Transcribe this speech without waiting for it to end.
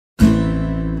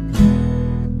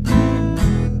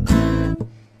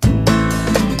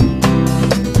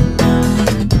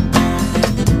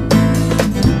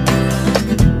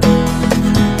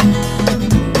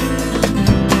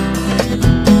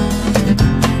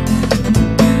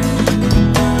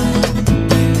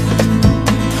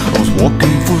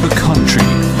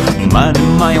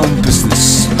my own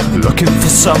business, looking for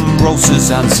some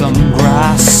roses and some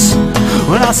grass,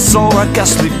 when I saw a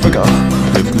ghastly figure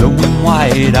with glowing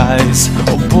white eyes.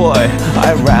 Oh boy,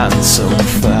 I ran so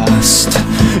fast.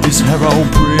 It's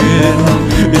Herobrine,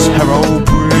 it's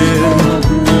Herobrine.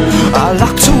 I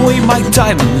locked away my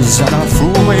diamonds and I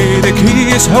threw away the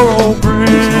key. It's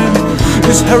Herobrine,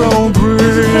 it's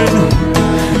Herobrine.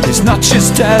 It's not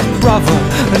just dead brother,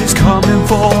 and it's coming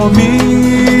for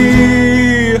me.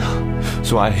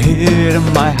 So I hid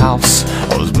in my house,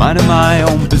 I was minding my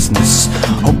own business,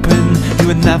 hoping he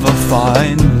would never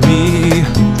find me.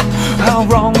 How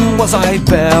wrong was I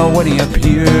there when he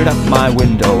appeared at my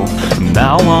window?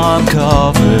 Now I'm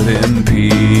covered in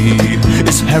pee.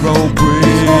 It's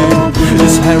Herobrine,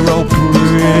 it's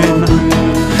Herobrine.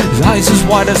 His eyes as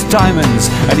white as diamonds,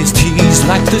 and his teeth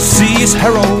like the sea. It's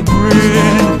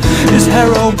Herobrine, it's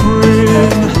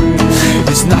Herobrine.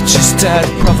 He's not just dead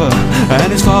brother,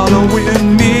 and he's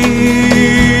following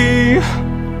me.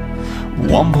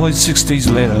 1.6 days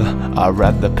later, I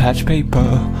read the patch paper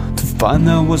to find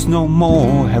there was no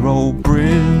more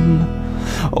Herobrine.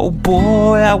 Oh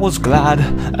boy, I was glad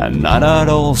and not at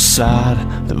all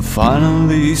sad to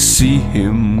finally see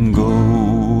him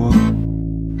go.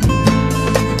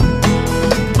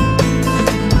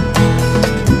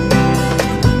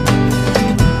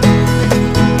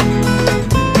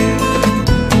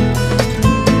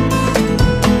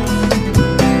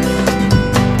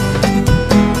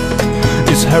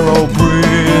 It's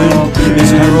Herobrine,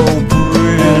 it's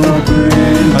Herobrine.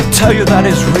 I tell you that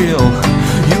is real,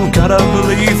 you gotta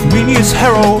believe me. It's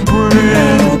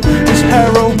Herobrine, it's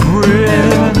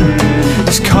Herobrine.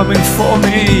 It's coming for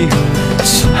me.